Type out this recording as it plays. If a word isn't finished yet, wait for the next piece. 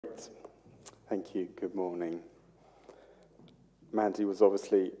Thank you. Good morning. Mandy was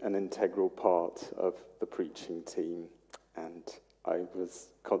obviously an integral part of the preaching team, and I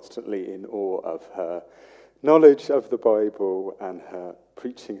was constantly in awe of her knowledge of the Bible and her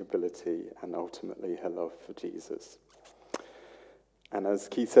preaching ability and ultimately her love for Jesus. And as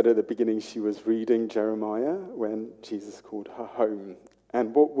Keith said at the beginning, she was reading Jeremiah when Jesus called her home.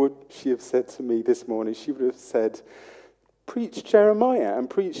 And what would she have said to me this morning? She would have said, preach Jeremiah and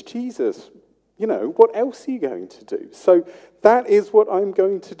preach Jesus. You know, what else are you going to do? So that is what I'm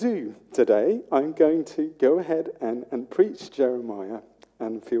going to do today. I'm going to go ahead and preach Jeremiah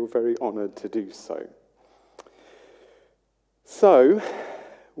and feel very honored to do so. So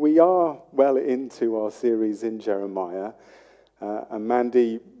we are well into our series in Jeremiah, and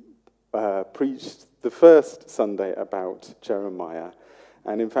Mandy preached the first Sunday about Jeremiah.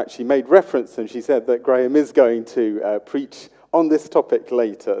 And in fact, she made reference and she said that Graham is going to preach on this topic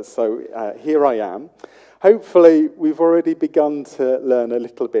later. So here I am. Hopefully, we've already begun to learn a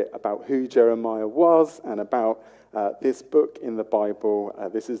little bit about who Jeremiah was and about this book in the Bible.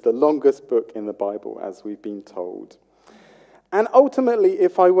 This is the longest book in the Bible, as we've been told. And ultimately,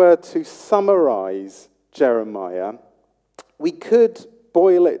 if I were to summarize Jeremiah, we could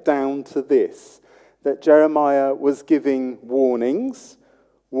boil it down to this, that Jeremiah was giving warnings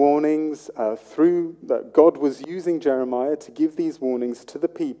through that God was using Jeremiah to give these warnings to the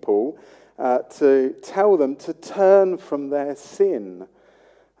people, to tell them to turn from their sin.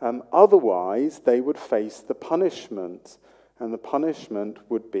 Otherwise, they would face the punishment, and the punishment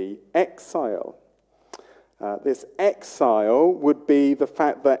would be exile. This exile would be the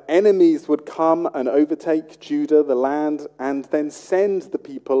fact that enemies would come and overtake Judah, the land, and then send the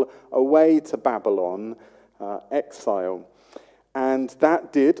people away to Babylon, exile. And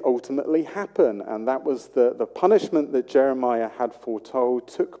that did ultimately happen, and that was the punishment that Jeremiah had foretold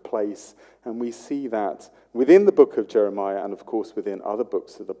took place, and we see that within the book of Jeremiah and, of course, within other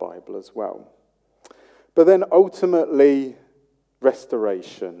books of the Bible as well. But then ultimately,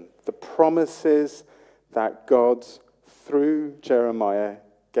 restoration, the promises that God, through Jeremiah,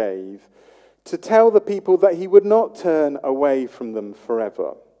 gave to tell the people that he would not turn away from them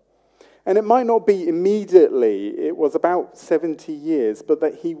forever. And it might not be immediately, it was about 70 years, but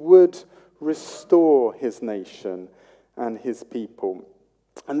that he would restore his nation and his people.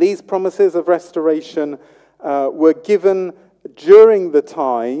 And these promises of restoration were given during the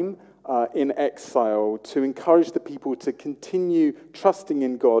time in exile to encourage the people to continue trusting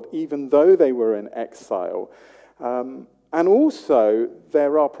in God even though they were in exile. And also,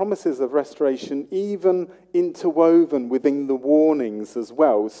 there are promises of restoration even interwoven within the warnings as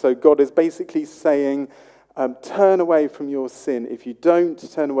well. So God is basically saying, turn away from your sin. If you don't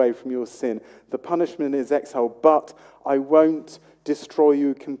turn away from your sin, the punishment is exile, but I won't destroy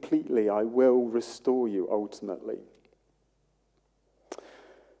you completely. I will restore you ultimately.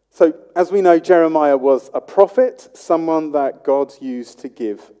 So, as we know, Jeremiah was a prophet, someone that God used to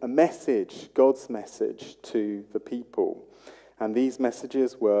give a message, God's message to the people. And these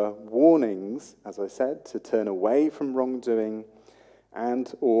messages were warnings, as I said, to turn away from wrongdoing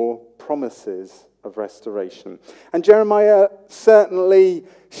and or promises of restoration. And Jeremiah certainly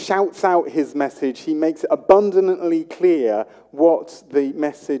shouts out his message. He makes it abundantly clear what the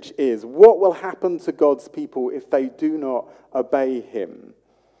message is. What will happen to God's people if they do not obey him?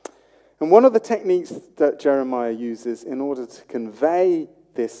 And one of the techniques that Jeremiah uses in order to convey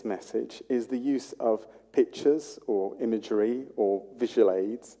this message is the use of pictures or imagery or visual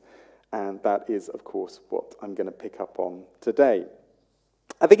aids. And that is, of course, what I'm going to pick up on today.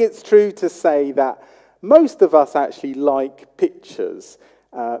 I think it's true to say that most of us actually like pictures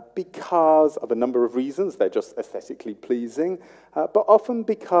because of a number of reasons. They're just aesthetically pleasing, but often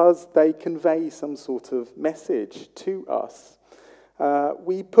because they convey some sort of message to us.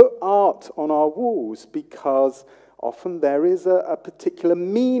 We put art on our walls because often there is a particular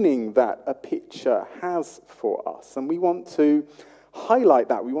meaning that a picture has for us. And we want to highlight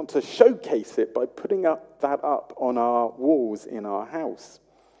that. We want to showcase it by putting that up on our walls in our house.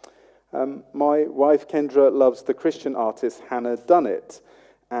 My wife Kendra loves the Christian artist Hannah Dunnett.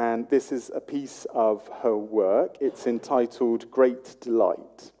 And this is a piece of her work. It's entitled Great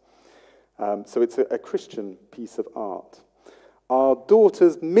Delight. So it's a Christian piece of art. Our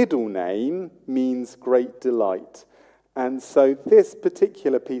daughter's middle name means great delight. And so this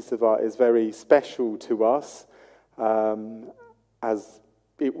particular piece of art is very special to us, as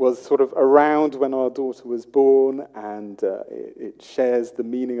it was sort of around when our daughter was born, and it shares the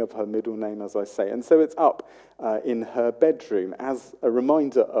meaning of her middle name, as I say. And so it's up in her bedroom as a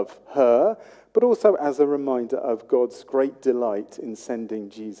reminder of her, but also as a reminder of God's great delight in sending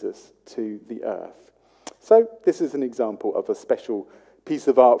Jesus to the earth. So this is an example of a special piece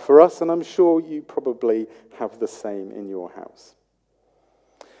of art for us, and I'm sure you probably have the same in your house.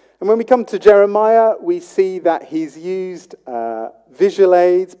 And when we come to Jeremiah, we see that he's used visual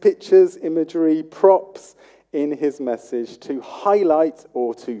aids, pictures, imagery, props in his message to highlight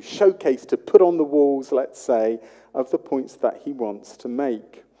or to showcase, to put on the walls, let's say, of the points that he wants to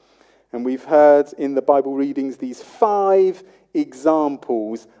make. And we've heard in the Bible readings these 5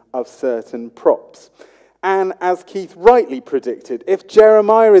 examples of certain props. And as Keith rightly predicted, if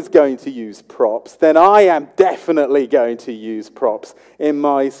Jeremiah is going to use props, then I am definitely going to use props in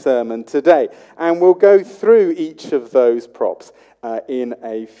my sermon today. And we'll go through each of those props in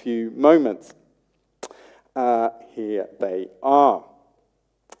a few moments. Here they are.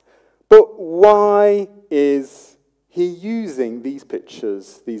 But why is he using these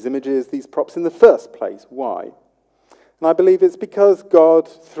pictures, these images, these props in the first place? Why? And I believe it's because God,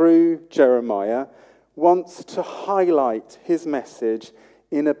 through Jeremiah, wants to highlight his message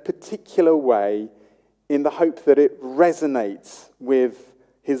in a particular way in the hope that it resonates with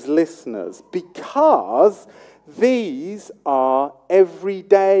his listeners, because these are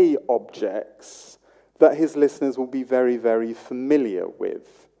everyday objects that his listeners will be very, very familiar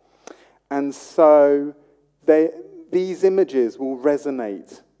with. And so these images will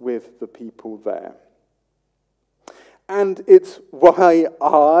resonate with the people there. And it's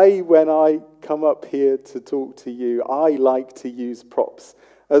why when I come up here to talk to you, I like to use props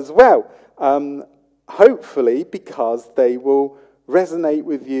as well. Hopefully because they will resonate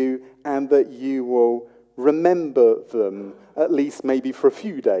with you and that you will remember them, at least maybe for a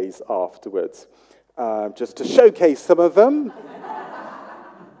few days afterwards. Just to showcase some of them.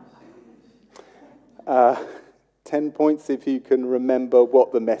 10 points if you can remember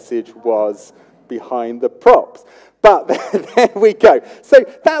what the message was behind the props. But there we go. So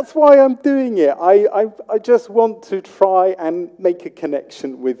that's why I'm doing it. I just want to try and make a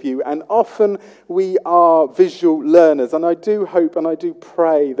connection with you. And often we are visual learners. And I do hope and I do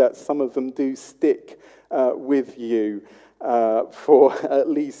pray that some of them do stick with you for at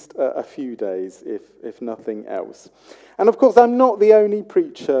least a few days, if nothing else. And of course, I'm not the only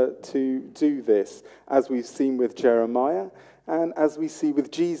preacher to do this, as we've seen with Jeremiah. And as we see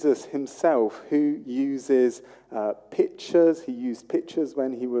with Jesus himself, who uses pictures, he used pictures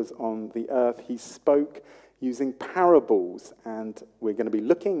when he was on the earth. He spoke using parables. And we're going to be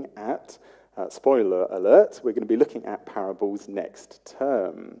looking at, spoiler alert, we're going to be looking at parables next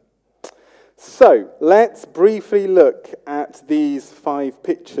term. So let's briefly look at these 5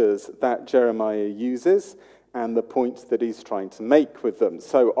 pictures that Jeremiah uses and the points that he's trying to make with them.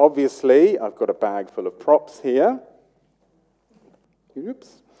 So obviously, I've got a bag full of props here.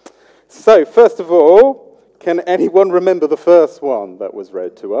 Oops. So, first of all, can anyone remember the first one that was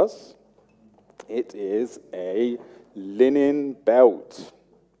read to us? It is a linen belt.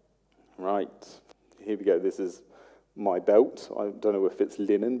 Right. Here we go. This is my belt. I don't know if it's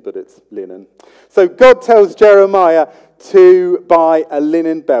linen, but it's linen. So God tells Jeremiah to buy a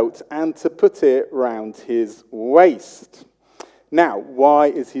linen belt and to put it round his waist. Now, why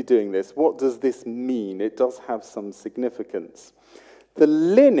is he doing this? What does this mean? It does have some significance. The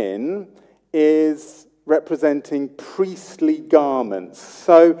linen is representing priestly garments.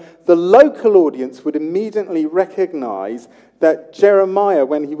 So the local audience would immediately recognize that Jeremiah,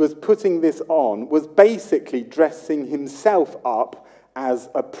 when he was putting this on, was basically dressing himself up as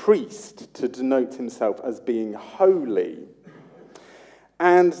a priest to denote himself as being holy.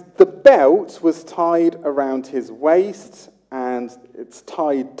 And the belt was tied around his waist, and it's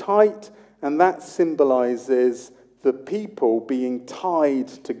tied tight, and that symbolizes the people being tied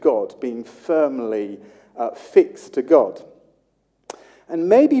to God, being firmly fixed to God. And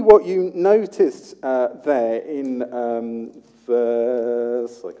maybe what you noticed there in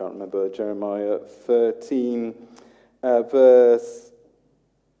verse, I can't remember, Jeremiah 13, verse,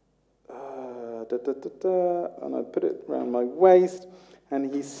 and I put it around my waist,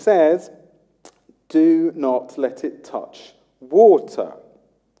 and he says, do not let it touch water,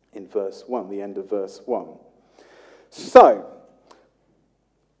 in verse 1, the end of verse 1. So,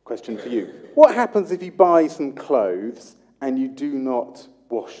 question for you. What happens if you buy some clothes and you do not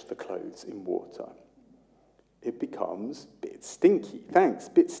wash the clothes in water? It becomes a bit stinky. Thanks.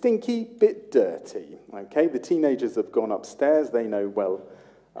 Bit stinky, bit dirty. Okay, the teenagers have gone upstairs. They know well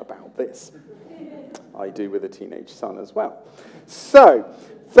about this. I do with a teenage son as well. So,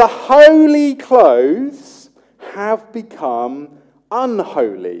 The holy clothes have become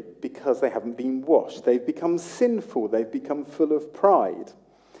unholy because they haven't been washed. They've become sinful. They've become full of pride.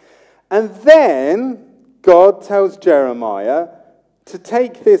 And then God tells Jeremiah to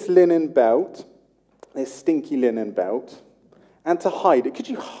take this linen belt, this stinky linen belt, and to hide it. Could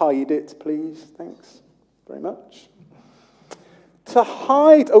you hide it, please? Thanks very much. To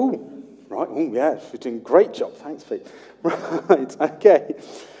hide, right, yeah, you're doing a great job. Thanks, Pete. Right, okay.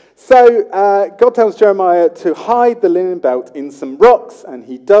 So God tells Jeremiah to hide the linen belt in some rocks, and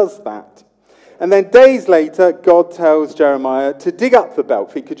he does that. And then days later, God tells Jeremiah to dig up the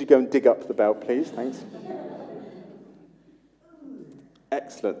belt. Could you go and dig up the belt, please? Thanks.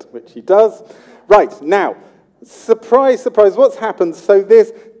 Excellent, which he does. Right, now, surprise, surprise, what's happened? So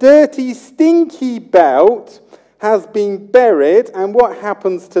this dirty, stinky belt has been buried, and what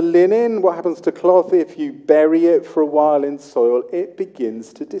happens to linen, what happens to cloth if you bury it for a while in soil? It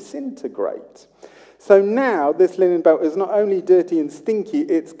begins to disintegrate. So now this linen belt is not only dirty and stinky,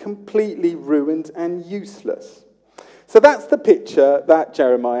 it's completely ruined and useless. So that's the picture that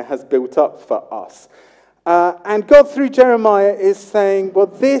Jeremiah has built up for us. And God, through Jeremiah, is saying, well,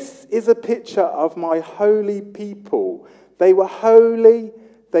 this is a picture of my holy people. They were holy,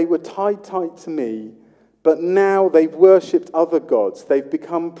 they were tied tight to me, but now they've worshipped other gods. They've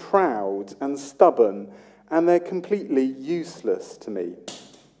become proud and stubborn, and they're completely useless to me.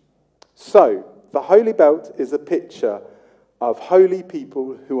 So, the holy belt is a picture of holy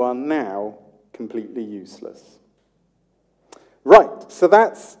people who are now completely useless. Right, so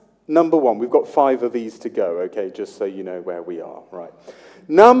that's number one. We've got 5 of these to go, okay, just so you know where we are. Right.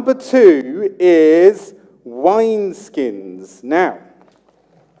 Number 2 is wineskins. Now,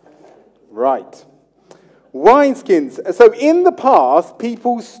 right. Wineskins. So in the past,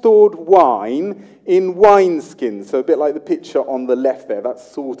 people stored wine in wineskins. So a bit like the picture on the left there. That's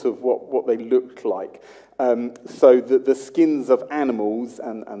sort of what they looked like. So the skins of animals,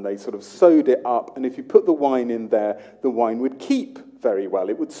 and they sort of sewed it up. And if you put the wine in there, the wine would keep very well.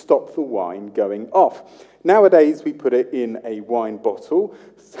 It would stop the wine going off. Nowadays, we put it in a wine bottle.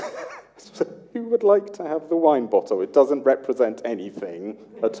 So who would like to have the wine bottle? It doesn't represent anything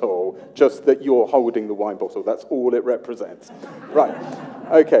at all, just that you're holding the wine bottle. That's all it represents. Right,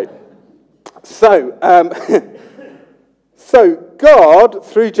 okay. So, so God,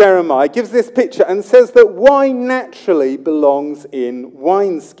 through Jeremiah, gives this picture and says that wine naturally belongs in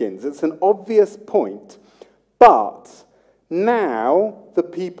wineskins. It's an obvious point, but now the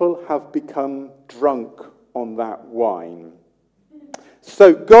people have become drunk on that wine.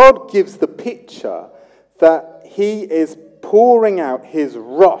 So God gives the picture that he is pouring out his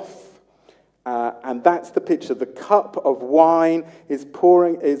wrath, and that's the picture. The cup of wine is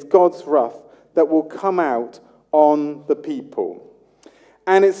God's wrath that will come out on the people.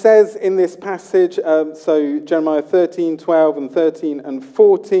 And it says in this passage, so Jeremiah 13, 12, and 13 and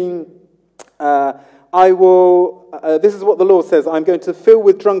 14, this is what the Lord says, I'm going to fill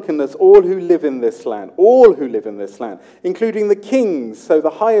with drunkenness all who live in this land, including the kings, so the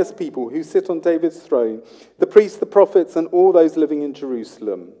highest people who sit on David's throne, the priests, the prophets, and all those living in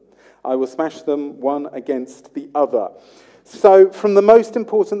Jerusalem. I will smash them one against the other. So from the most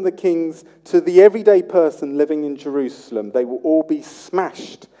important, the kings, to the everyday person living in Jerusalem, they will all be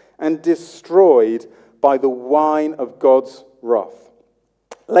smashed and destroyed by the wine of God's wrath.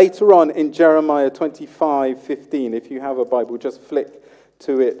 Later on in Jeremiah 25:15, if you have a Bible, just flick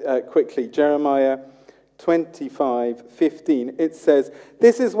to it quickly. Jeremiah 25:15, it says,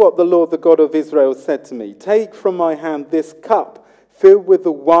 "This is what the Lord, the God of Israel, said to me. Take from my hand this cup filled with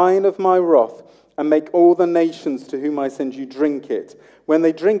the wine of my wrath, and make all the nations to whom I send you drink it. When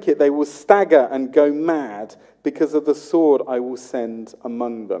they drink it, they will stagger and go mad because of the sword I will send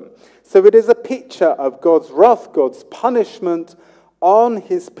among them." So it is a picture of God's wrath, God's punishment on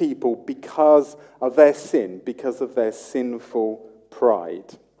his people because of their sin, because of their sinful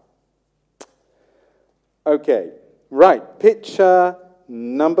pride. Okay, right. Picture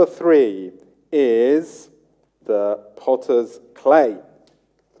number 3 is the potter's clay.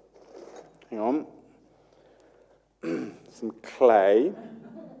 Hang on. Some clay.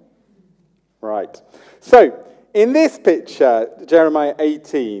 Right. So, in this picture, Jeremiah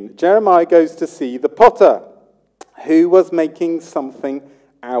 18, Jeremiah goes to see the potter who was making something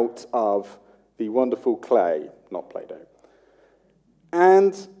out of the wonderful clay, not Play-Doh.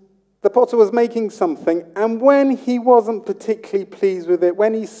 And the potter was making something, and when he wasn't particularly pleased with it,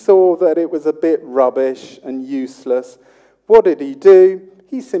 when he saw that it was a bit rubbish and useless, what did he do?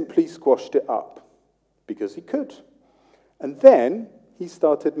 He simply squashed it up, because he could. And then he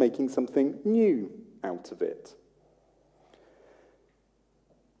started making something new out of it.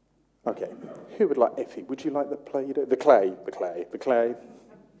 Okay, who would like, Effie, would you like the Play-Doh? The clay.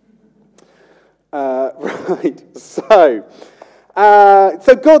 Right, so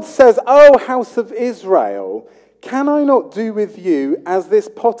God says, "Oh, house of Israel, can I not do with you as this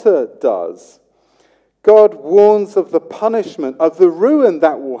potter does?" God warns of the punishment, of the ruin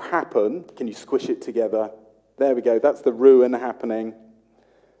that will happen. Can you squish it together? There we go, that's the ruin happening.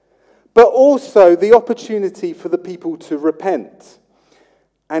 But also the opportunity for the people to repent,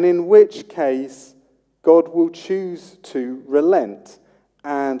 and in which case God will choose to relent,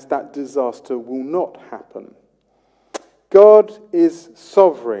 and that disaster will not happen. God is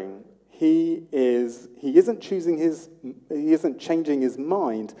sovereign. He isn't changing his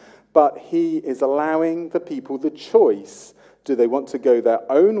mind, but he is allowing the people the choice. Do they want to go their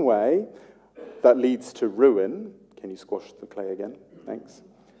own way that leads to ruin? Can you squash the clay again? Thanks.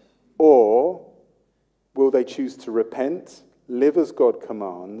 Or will they choose to repent, live as God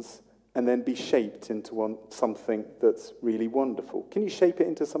commands, and then be shaped into something that's really wonderful? Can you shape it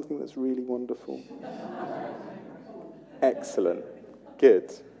into something that's really wonderful? Excellent.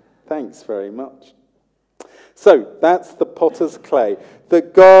 Good. Thanks very much. So that's the potter's clay,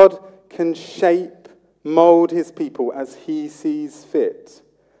 that God can shape, mold his people as he sees fit.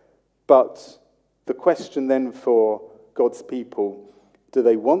 But the question then for God's people, do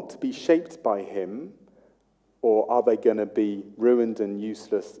they want to be shaped by him, or are they going to be ruined and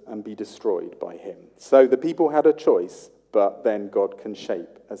useless and be destroyed by him? So the people had a choice, but then God can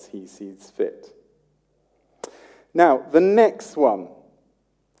shape as he sees fit. Now, the next one.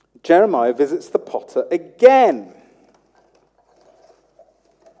 Jeremiah visits the potter again.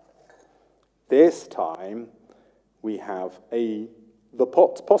 This time, we have the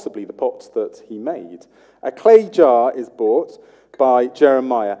pot, possibly the pot that he made. A clay jar is bought by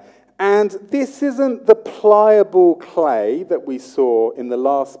Jeremiah. And this isn't the pliable clay that we saw in the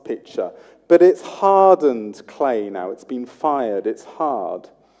last picture, but it's hardened clay now. It's been fired. It's hard.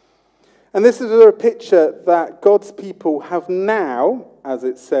 And this is a picture that God's people have now, as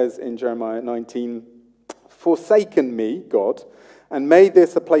it says in Jeremiah 19, forsaken me, God, and made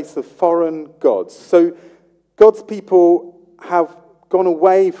this a place of foreign gods. So God's people have gone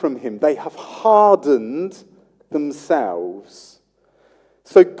away from him. They have hardened themselves.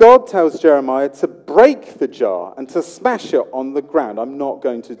 So God tells Jeremiah to break the jar and to smash it on the ground. I'm not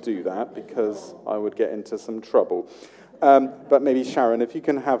going to do that because I would get into some trouble. But maybe Sharon, if you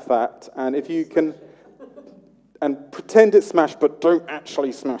can have that, and if you can, and pretend it's smashed, but don't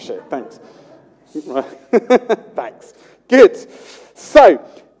actually smash it. Thanks. Thanks. Good. So,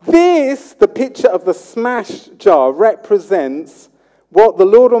 the picture of the smashed jar represents what the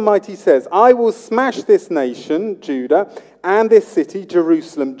Lord Almighty says. I will smash this nation, Judah, and this city,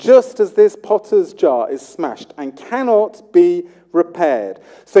 Jerusalem, just as this potter's jar is smashed and cannot be repaired.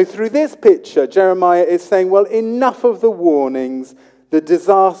 So through this picture, Jeremiah is saying, well, enough of the warnings, the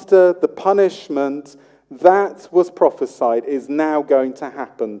disaster, the punishment that was prophesied is now going to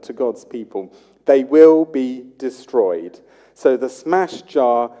happen to God's people. They will be destroyed. So the smashed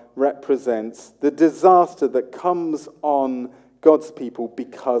jar represents the disaster that comes on God's people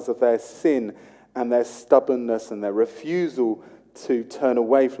because of their sin and their stubbornness and their refusal to turn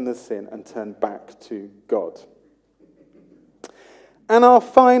away from the sin and turn back to God. And our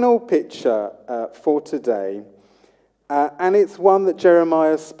final picture for today, and it's one that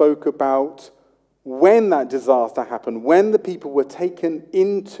Jeremiah spoke about when that disaster happened, when the people were taken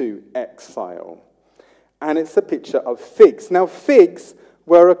into exile. And it's a picture of figs. Now, figs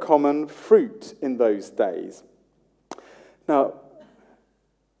were a common fruit in those days. Now,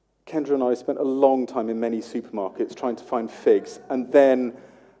 Kendra and I spent a long time in many supermarkets trying to find figs, and then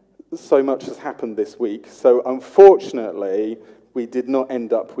so much has happened this week. So unfortunately, we did not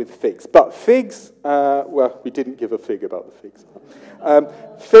end up with figs. But figs, well, we didn't give a fig about the figs.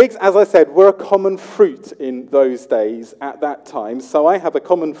 Figs, as I said, were a common fruit in those days at that time. So I have a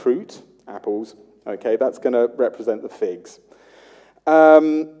common fruit, apples. Okay, that's going to represent the figs.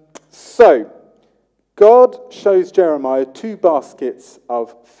 So God shows Jeremiah 2 baskets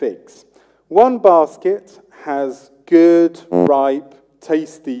of figs. One basket has good, ripe,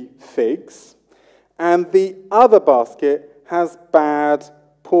 tasty figs, and the other basket has bad,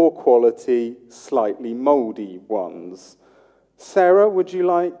 poor quality, slightly moldy ones. Sarah, would you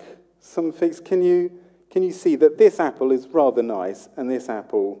like some figs? Can you see that this apple is rather nice and this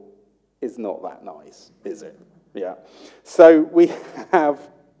apple is not that nice, is it? Yeah. So we have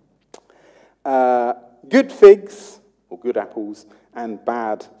good figs, or good apples, and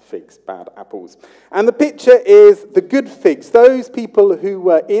bad figs, bad apples. And the picture is the good figs, those people who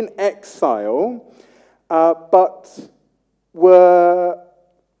were in exile, but were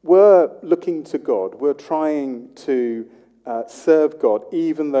were looking to God, were trying to serve God,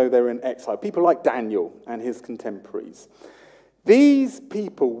 even though they're in exile. People like Daniel and his contemporaries. These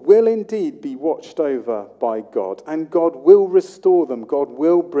people will indeed be watched over by God, and God will restore them. God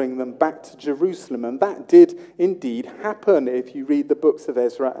will bring them back to Jerusalem, and that did indeed happen if you read the books of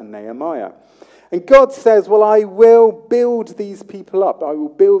Ezra and Nehemiah. And God says, well, I will build these people up. I will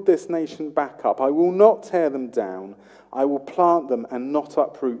build this nation back up. I will not tear them down. I will plant them and not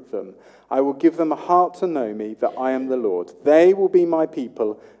uproot them. I will give them a heart to know me, that I am the Lord. They will be my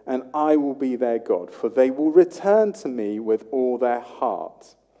people, and I will be their God, for they will return to me with all their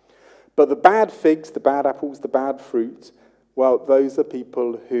heart. But the bad figs, the bad apples, the bad fruit, well, those are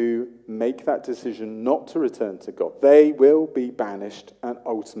people who make that decision not to return to God. They will be banished and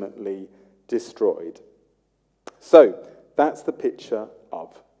ultimately destroyed. So, that's the picture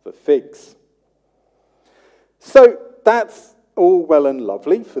of the figs. So, that's all well and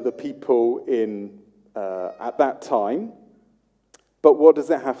lovely for the people at that time. But what does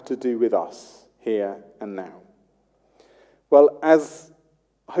it have to do with us here and now? Well, as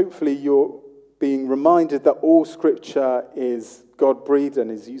hopefully you're being reminded that all Scripture is God-breathed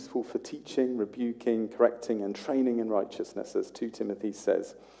and is useful for teaching, rebuking, correcting, and training in righteousness, as 2 Timothy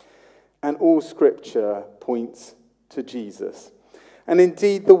says. And all Scripture points to Jesus. And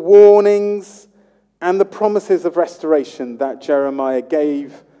indeed, the warnings and the promises of restoration that Jeremiah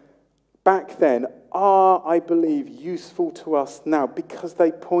gave back then are, I believe, useful to us now because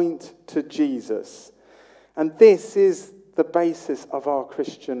they point to Jesus. And this is the basis of our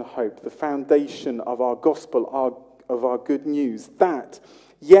Christian hope, the foundation of our gospel, of our good news, that,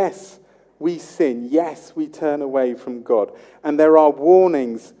 yes, we sin, yes, we turn away from God, and there are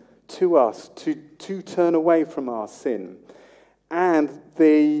warnings to us to turn away from our sin. And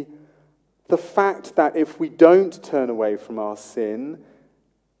the fact that if we don't turn away from our sin,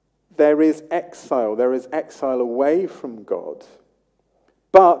 there is exile away from God.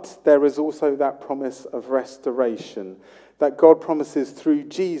 But there is also that promise of restoration, that God promises through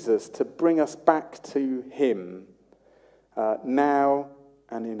Jesus to bring us back to him now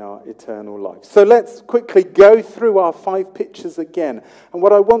and in our eternal life. So let's quickly go through our 5 pictures again. And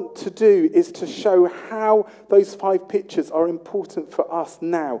what I want to do is to show how those 5 pictures are important for us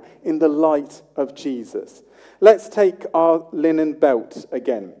now in the light of Jesus. Let's take our linen belt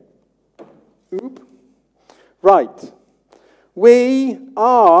again. Right. We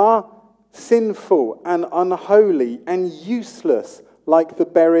are sinful and unholy and useless like the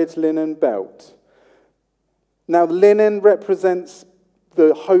buried linen belt. Now, linen represents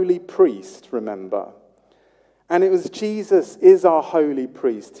the holy priest, remember. And it was Jesus is our holy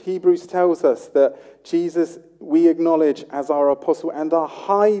priest. Hebrews tells us that Jesus we acknowledge as our apostle and our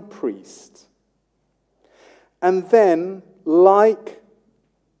high priest. And then, like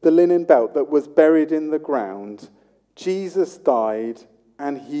the linen belt that was buried in the ground, Jesus died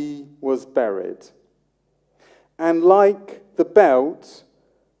and he was buried. And like the belt,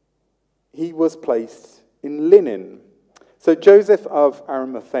 he was placed in linen. So Joseph of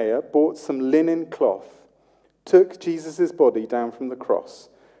Arimathea bought some linen cloth, took Jesus' body down from the cross,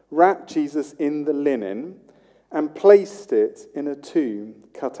 wrapped Jesus in the linen, and placed it in a tomb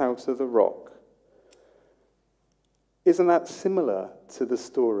cut out of the rock. Isn't that similar to the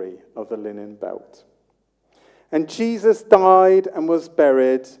story of the linen belt? And Jesus died and was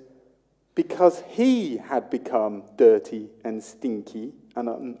buried because he had become dirty and stinky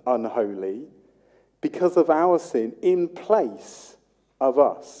and unholy because of our sin in place of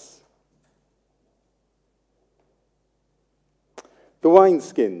us. The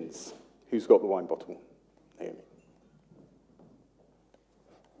wineskins. Who's got the wine bottle? Naomi.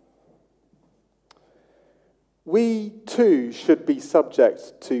 We too should be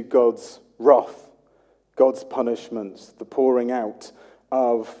subject to God's wrath, God's punishments, the pouring out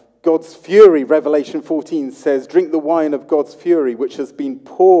of God's fury. Revelation 14 says, drink the wine of God's fury, which has been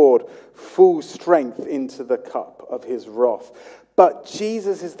poured full strength into the cup of his wrath. But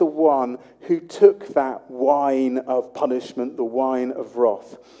Jesus is the one who took that wine of punishment, the wine of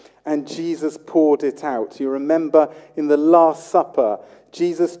wrath, and Jesus poured it out. You remember in the Last Supper,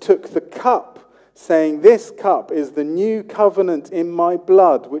 Jesus took the cup, saying, this cup is the new covenant in my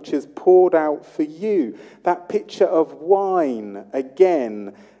blood, which is poured out for you. That picture of wine,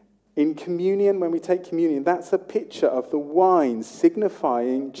 again, in communion, when we take communion, that's a picture of the wine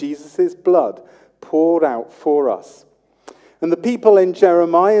signifying Jesus' blood poured out for us. And the people in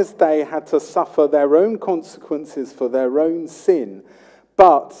Jeremiah's day had to suffer their own consequences for their own sin.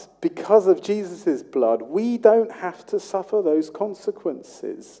 But because of Jesus' blood, we don't have to suffer those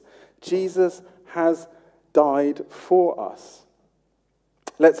consequences. Jesus has died for us.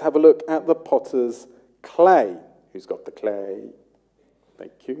 let's have a look at the potter's clay. Who's got the clay?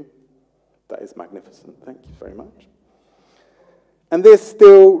 Thank you. That is magnificent. Thank you very much. And this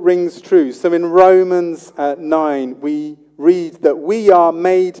still rings true. So in Romans 9, we read that we are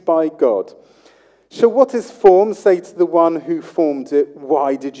made by God. Shall what is formed say to the one who formed it,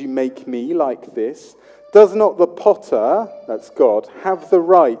 why did you make me like this? Does not the potter, that's God, have the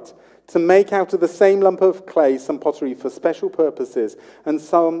right to make out of the same lump of clay some pottery for special purposes and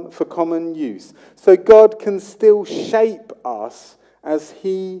some for common use? So God can still shape us as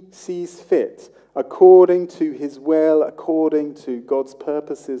he sees fit, according to his will, according to God's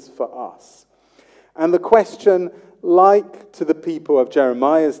purposes for us. And the question, like to the people of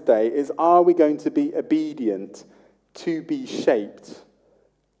Jeremiah's day, is, are we going to be obedient to be shaped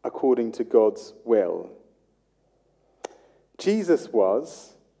according to God's will? Jesus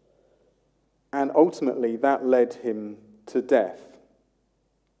was, and ultimately that led him to death.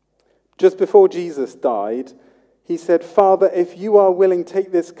 Just before Jesus died, he said, Father, if you are willing,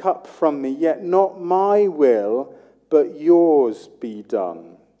 take this cup from me, yet not my will, but yours be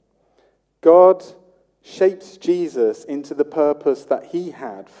done. God shaped Jesus into the purpose that he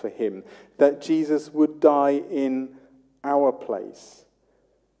had for him, that Jesus would die in our place.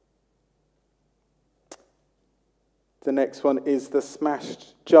 The next one is the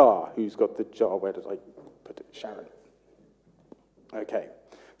smashed jar. Who's got the jar? Where did I put it? Sharon. Okay.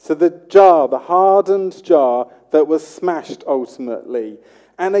 So the jar, the hardened jar that was smashed ultimately.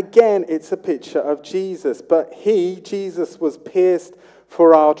 And again, it's a picture of Jesus. But Jesus was pierced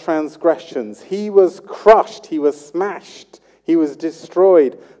for our transgressions. He was crushed. He was smashed. He was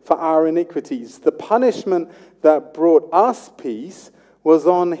destroyed for our iniquities. The punishment that brought us peace was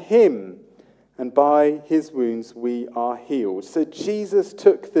on him. And by his wounds we are healed. So Jesus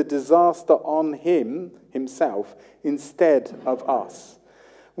took the disaster on himself, instead of us.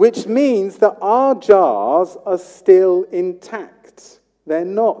 Which means that our jars are still intact. They're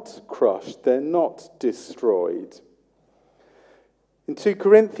not crushed. They're not destroyed. In 2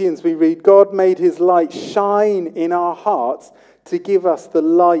 Corinthians we read, God made his light shine in our hearts to give us the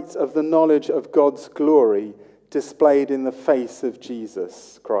light of the knowledge of God's glory displayed in the face of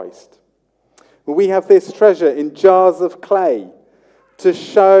Jesus Christ. We have this treasure in jars of clay to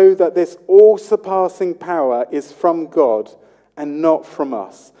show that this all-surpassing power is from God and not from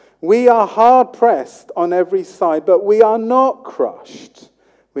us. We are hard-pressed on every side, but we are not crushed.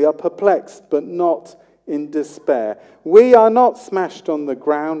 We are perplexed, but not in despair. We are not smashed on the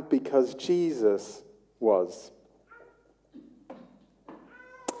ground because Jesus was.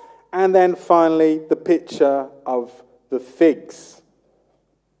 And then finally, the picture of the figs.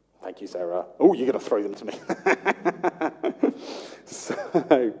 Thank you, Sarah. Oh, you're going to throw them to me.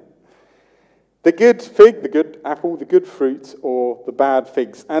 So, the good fig, the good apple, the good fruit, or the bad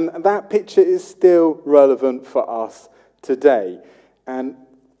figs. And that picture is still relevant for us today. And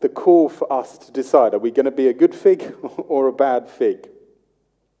the call for us to decide, are we going to be a good fig or a bad fig?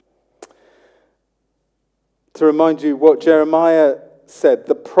 To remind you what Jeremiah said,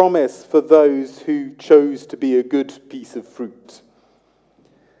 the promise for those who chose to be a good piece of fruit.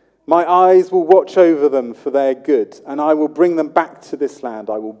 My eyes will watch over them for their good, and I will bring them back to this land.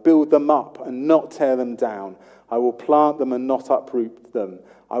 I will build them up and not tear them down. I will plant them and not uproot them.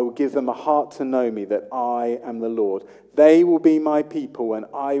 I will give them a heart to know me, that I am the Lord. They will be my people, and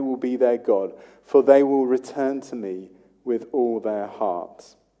I will be their God, for they will return to me with all their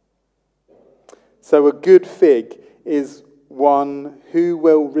heart. So a good fig is one who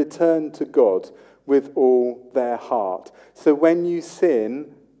will return to God with all their heart. So when you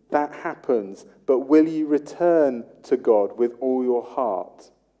sin, that happens, but will you return to God with all your heart?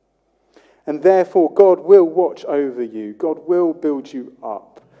 And therefore, God will watch over you. God will build you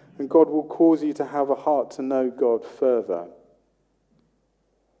up. And God will cause you to have a heart to know God further.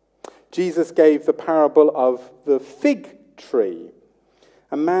 Jesus gave the parable of the fig tree.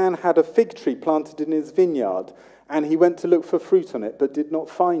 A man had a fig tree planted in his vineyard, and he went to look for fruit on it, but did not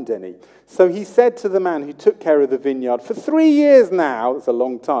find any. So he said to the man who took care of the vineyard, for 3 years now, that's a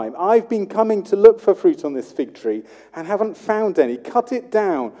long time, I've been coming to look for fruit on this fig tree and haven't found any. Cut it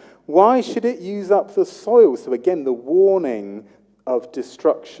down. Why should it use up the soil? So again, the warning of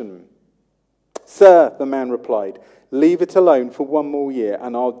destruction. Sir, the man replied, leave it alone for 1 more year,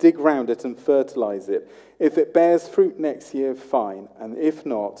 and I'll dig round it and fertilize it. If it bears fruit next year, fine. And if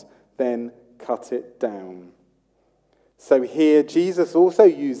not, then cut it down. So here, Jesus also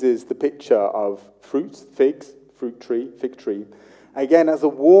uses the picture of fruits, figs, fig tree, again as a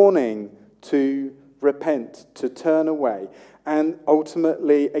warning to repent, to turn away. And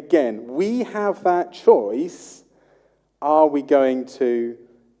ultimately, again, we have that choice. Are we going to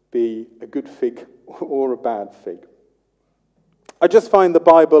be a good fig or a bad fig. I just find the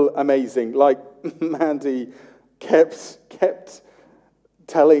Bible amazing. Like Mandy kept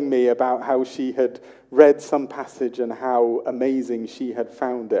telling me about how she had read some passage and how amazing she had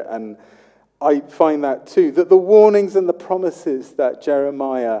found it. And I find that too, that the warnings and the promises that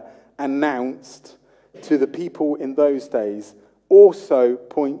Jeremiah announced to the people in those days also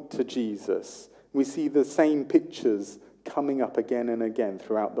point to Jesus. We see the same pictures coming up again and again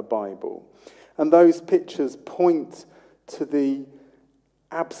throughout the Bible. And those pictures point to the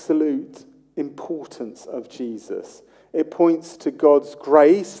absolute importance of Jesus. It points to God's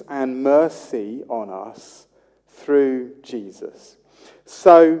grace and mercy on us through Jesus.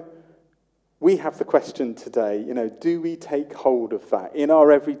 So we have the question today, do we take hold of that in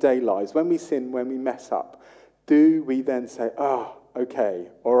our everyday lives? When we sin, when we mess up, do we then say, okay,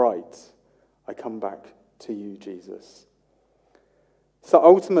 all right, I come back to you, Jesus? So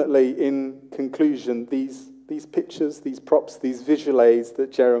ultimately, in conclusion, these pictures, these props, these visual aids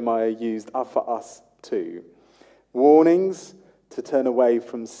that Jeremiah used are for us too. Warnings to turn away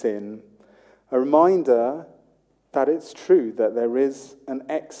from sin. A reminder that it's true that there is an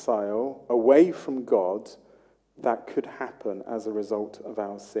exile away from God that could happen as a result of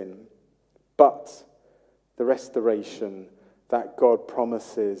our sin. But the restoration that God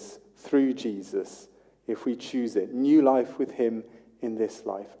promises through Jesus, if we choose it, new life with him in this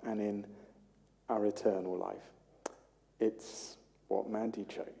life and in our eternal life. It's what Mandy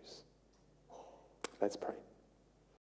chose. Let's pray.